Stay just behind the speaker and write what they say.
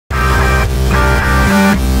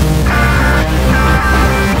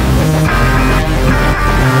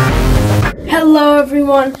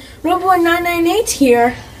everyone, Robo998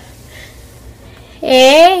 here.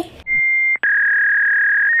 Hey.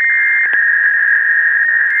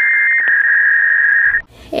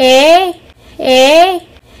 Hey.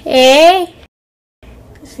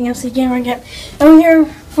 It's TheMCGamer again. I'm here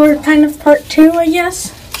for kind of part 2, I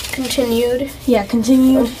guess. Continued. Yeah,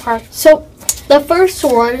 continued. So, the first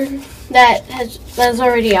one that's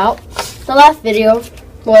already out, the last video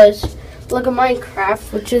was Lego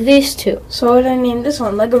Minecraft, which is these two. So what did I name this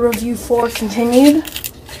one? Lego Review 4 Continued?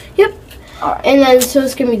 Yep. Alright. And then, so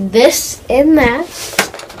it's going to be this and that.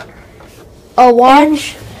 Oh,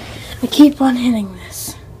 watch. I keep on hitting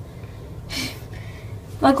this.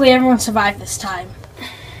 Luckily, everyone survived this time.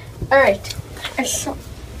 Alright.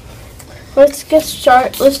 Let's get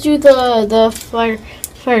started. Let's do the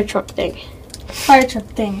fire truck thing. Fire truck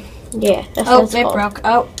thing. Yeah, that's oh, what it's it called. broke.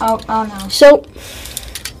 Oh no. So,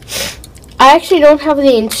 I actually don't have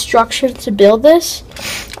the instructions to build this.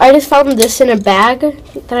 I just found this in a bag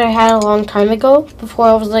that I had a long time ago, before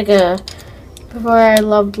I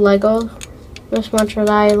loved Lego this much as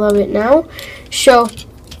I love it now. So,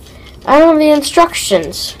 I don't have the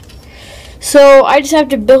instructions. So, I just have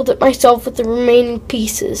to build it myself with the remaining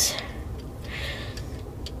pieces.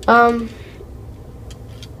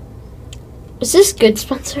 Is this good,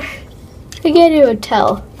 Spencer? I get you a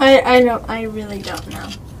tell. I really don't know.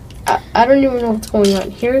 I don't even know what's going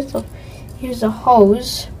on. Here's the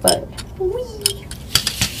hose, but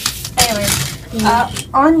anyways,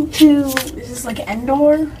 on to, is this like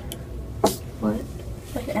Endor? what?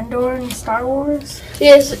 Like Endor in Star Wars?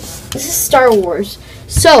 Yes, this is Star Wars.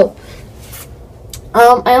 So,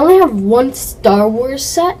 I only have one Star Wars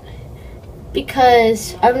set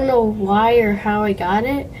because I don't know why or how I got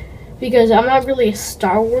it. Because I'm not really a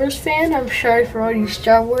Star Wars fan. I'm sorry for all you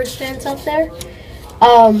Star Wars fans out there.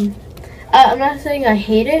 I'm not saying I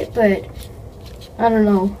hate it, but I don't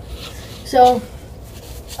know. So,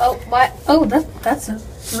 Oh, that's a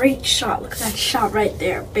great shot. Look at that shot right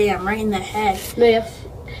there. Bam, right in the head. yeah.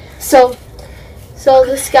 So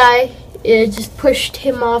this guy, it just pushed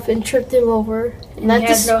him off and tripped him over. And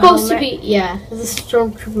that's supposed to be, yeah, it's a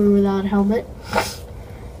stormtrooper without a helmet.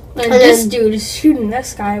 And this dude is shooting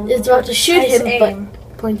this guy. It's about to shoot him,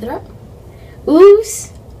 but point it up. Ooh,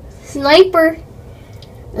 sniper!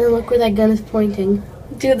 And look where that gun is pointing.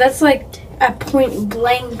 Dude, that's like at point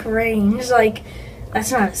blank range. Like,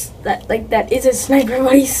 that's not that is a sniper,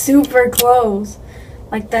 but he's super close.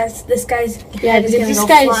 Like this guy's head is gonna go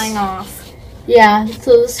flying off. Yeah,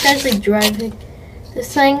 so this guy's like driving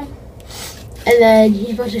this thing, and then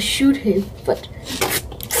he's about to shoot him, but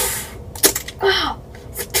wow.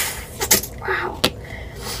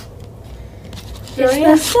 It's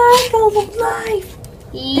the cycle of life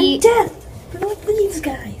and death for these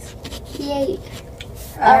guys. Yay.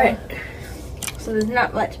 Alright. So there's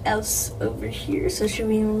not much else over here, so should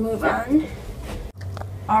we move on?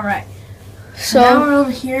 Alright. So now we're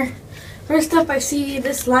over here. First up, I see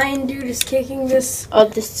this lion dude is kicking this. Oh,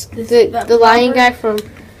 the lion guy from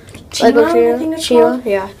Lego Chima.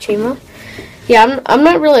 Yeah, Chima. Yeah, I'm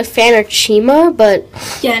not really a fan of Chima, but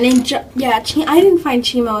yeah, I didn't find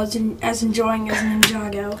Chima as enjoying as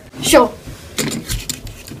Ninjago. So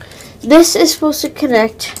this is supposed to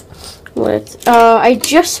connect with. I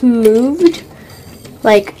just moved.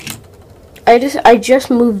 Like, I just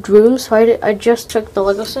moved rooms, so I just took the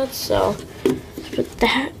Lego sets. So let's put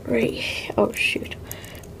that right here. Oh shoot!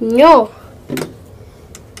 No.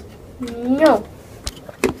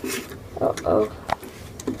 Uh-oh.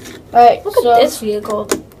 Alright, Look at this vehicle.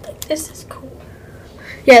 This is cool.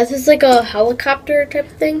 Yeah, this is like a helicopter type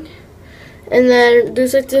of thing. And then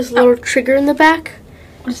there's like this little trigger in the back.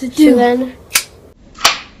 What does it do? So then,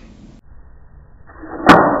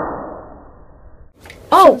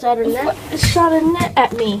 it shot a net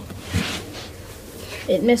at me.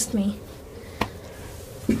 It missed me.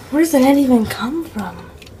 Where does the net even come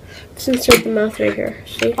from? It's inside the mouth right here.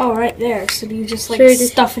 See? Oh, right there. So do you just like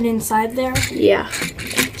stuff it inside there? Yeah.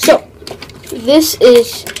 So this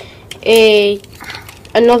is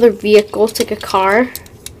another vehicle. It's like a car.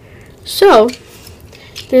 So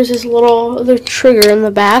there's this little trigger in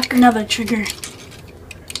the back. Another trigger.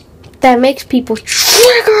 That makes people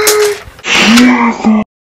trigger.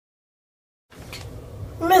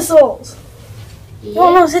 Missiles. Yeah. You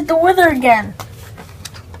almost hit the wither again.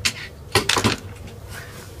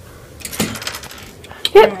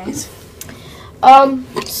 Yep. Nice.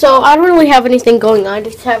 So I don't really have anything going on. I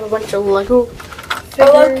just have a bunch of Lego figures.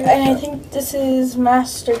 Oh look, and I think this is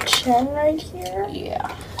Master Chen right here.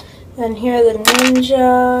 Yeah. And here the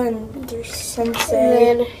ninja, and there's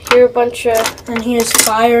Sensei. And then here a bunch of. And here's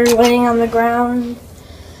fire laying on the ground.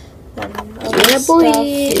 And over boy.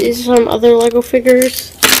 Is some other Lego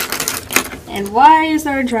figures. And why is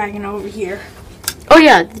there a dragon over here? Oh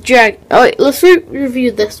yeah, the dragon. Oh wait, let's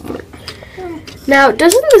review this one. Now,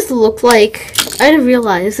 doesn't this look like? I didn't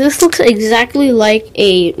realize this looks exactly like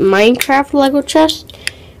a Minecraft Lego chest,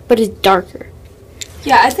 but it's darker.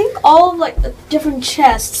 Yeah, I think all of like the different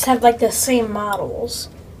chests have like the same models,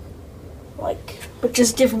 like but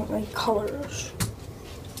just different like colors.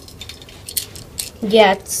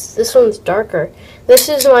 Yeah, this one's darker. This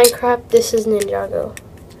is Minecraft. This is Ninjago.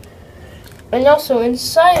 And also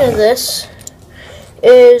inside of this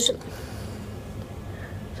is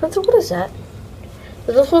something. What is that?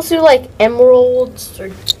 Is this supposed to be like emeralds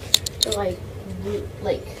or like?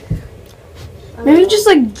 Maybe just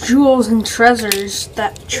like jewels and treasures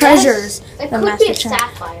that It the could master be a chest.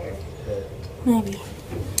 sapphire. Maybe.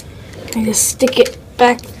 I just stick it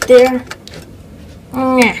back there.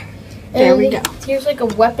 Yeah. There we go. Here's like a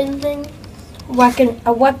weapon thing.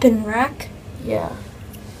 A weapon rack. Yeah.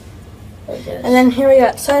 I guess. And then here we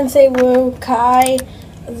got Sensei, Wu, Kai,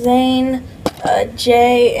 Zane,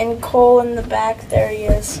 Jay, and Cole in the back. There he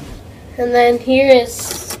is. And then here is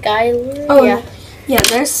Skylar. Oh yeah. Yeah,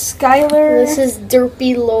 there's Skylar. This is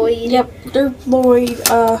Derpy Lloyd. Yep, Derp Lloyd.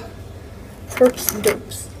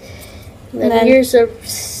 Derps. And then here's a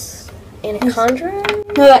Anaconda.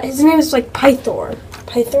 No, his name is like Pythor.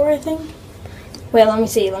 Pythor, I think. Wait, let me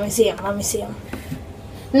see him.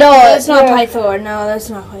 No, that's not Pythor. No, that's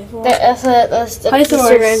not Pythor. That's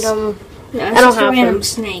just a random. Yeah, I don't have a random him.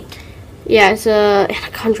 snake. Yeah, it's a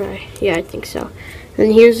Anaconda. Yeah, I think so.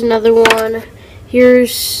 And here's another one.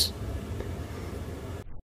 Here's.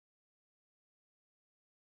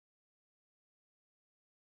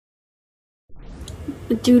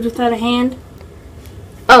 The dude without a hand.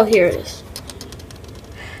 Oh, here it is.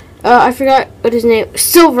 I forgot what his name.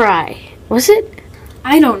 Silver Eye. Was it?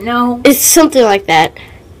 I don't know. It's something like that.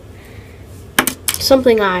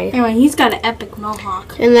 Something Eye. Anyway, he's got an epic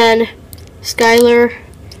mohawk. And then Skylar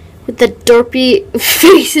with the derpy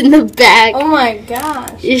face in the back. Oh my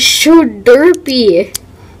gosh. It's so derpy.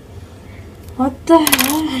 What the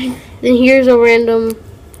heck? Then here's a random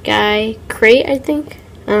guy. Crate, I think.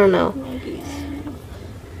 I don't know. Maybe.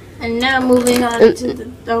 And now moving on to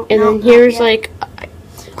the. Oh, and no, then here's like.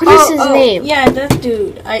 What is his name? Yeah, that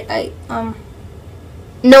dude.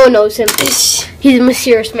 No one knows him. He's a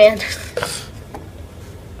mysterious man.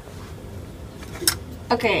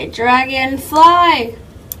 Okay, dragonfly.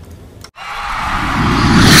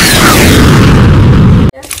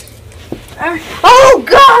 Oh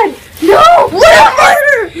God! No! What a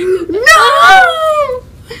murder! No!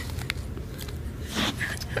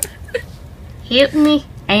 Help me!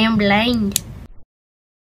 I am blind.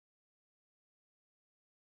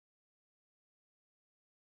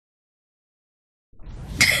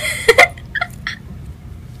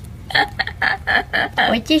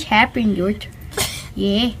 What just happened, George?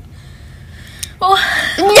 Yeah. Oh.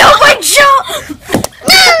 No, my jaw!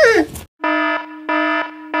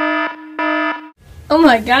 Oh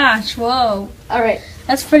my gosh! Whoa. All right.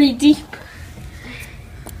 That's pretty deep.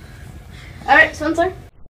 All right, Spencer.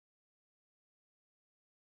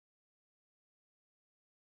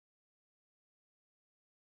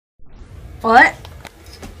 What?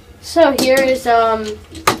 So here is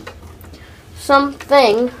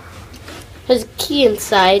something. There's a key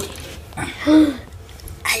inside. I'm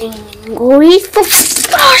going for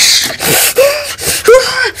gosh.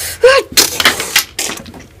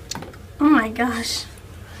 Oh my gosh.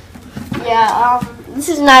 Yeah, this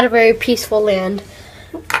is not a very peaceful land.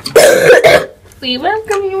 We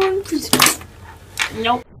welcome you in.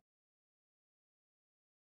 Nope.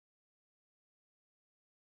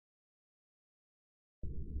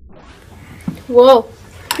 Whoa.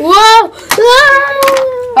 Whoa!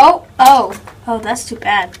 Oh, that's too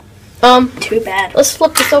bad. Too bad. Let's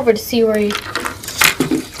flip this over to see where he.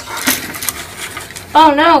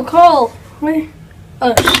 Oh no, Cole! Where?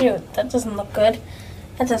 Oh shoot, that doesn't look good.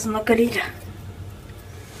 That doesn't look good either.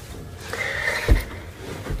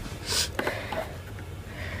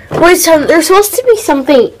 Wait, so there's supposed to be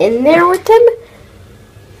something in there with him?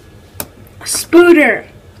 A spooter.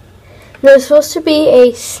 There's supposed to be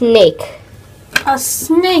a snake. A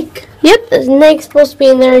snake. Yep, the snake's supposed to be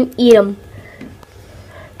in there and eat him.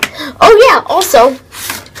 Oh yeah, also,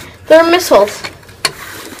 there are missiles.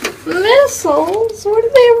 Missiles? Where do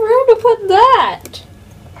they have room to put that?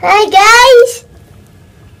 Hi guys!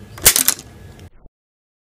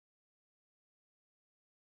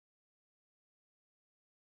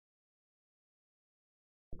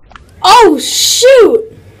 Oh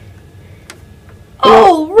shoot!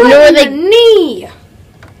 Oh, right in the knee.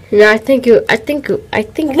 No, I think it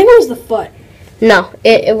was the foot. No,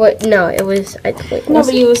 it was. Wait, No,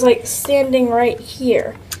 but he was like standing right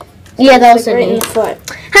here. Yeah, that was like, right me. in the foot.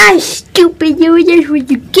 Hi, stupid you! That's what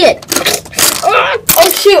you get. Oh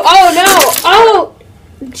shoot! Oh no! Oh,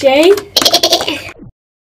 Jay.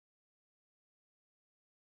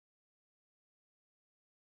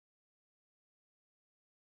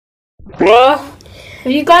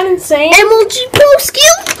 Have you gone insane? MLG Pro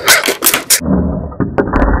Skill.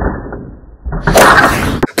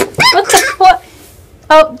 What the fuck?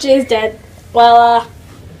 Oh, Jay's dead. Well,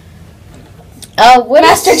 What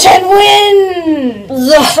Master Chen wins!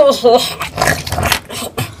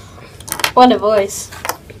 What a voice.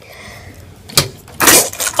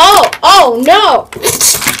 Oh no!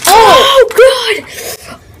 Oh God!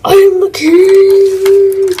 I am the king.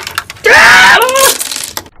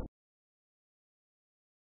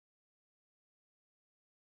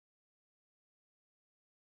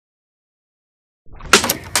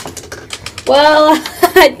 Well,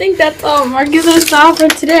 I think that's all Marcus off for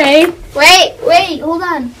today. Wait, hold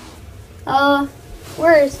on.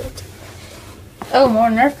 Where is it? Oh, more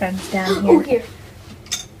Nerf guns down here. Oh, here.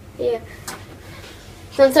 Yeah.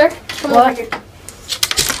 Sensor, come What? over here.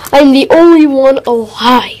 I'm the only one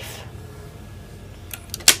alive.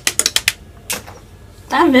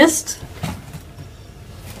 I missed.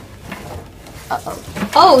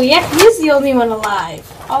 Oh yeah, he's the only one alive.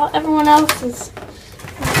 Everyone else is.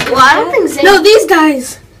 Well, I don't think Zane. No, these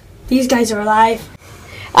guys. These guys are alive.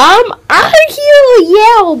 I'm out of here,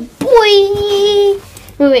 yeah, boy.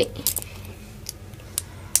 Wait.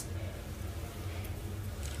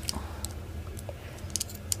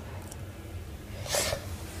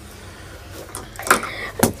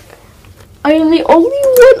 I am the only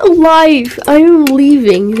one alive. I am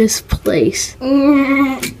leaving this place.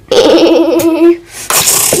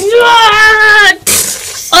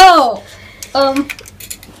 Oh,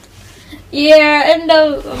 yeah, end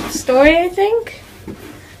of story, I think.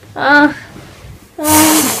 It's on fire!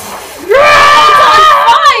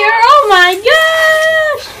 Oh my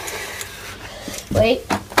gosh! Wait.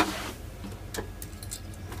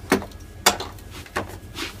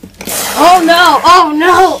 Oh no! Oh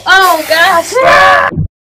no! Oh gosh!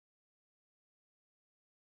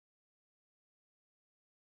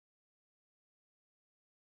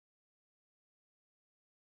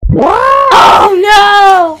 Oh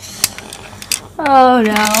no! Oh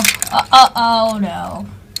no! Oh no!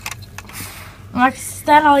 Max, is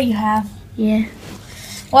that all you have? Yeah.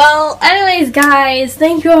 Well, anyways, guys,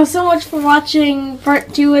 thank you all so much for watching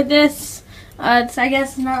part 2 of this. It's, I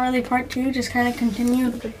guess, not really part 2, just kind of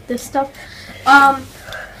continued with this stuff.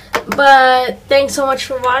 But thanks so much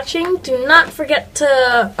for watching. Do not forget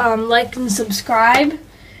to like and subscribe,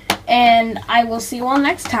 and I will see you all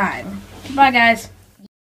next time. Bye, guys.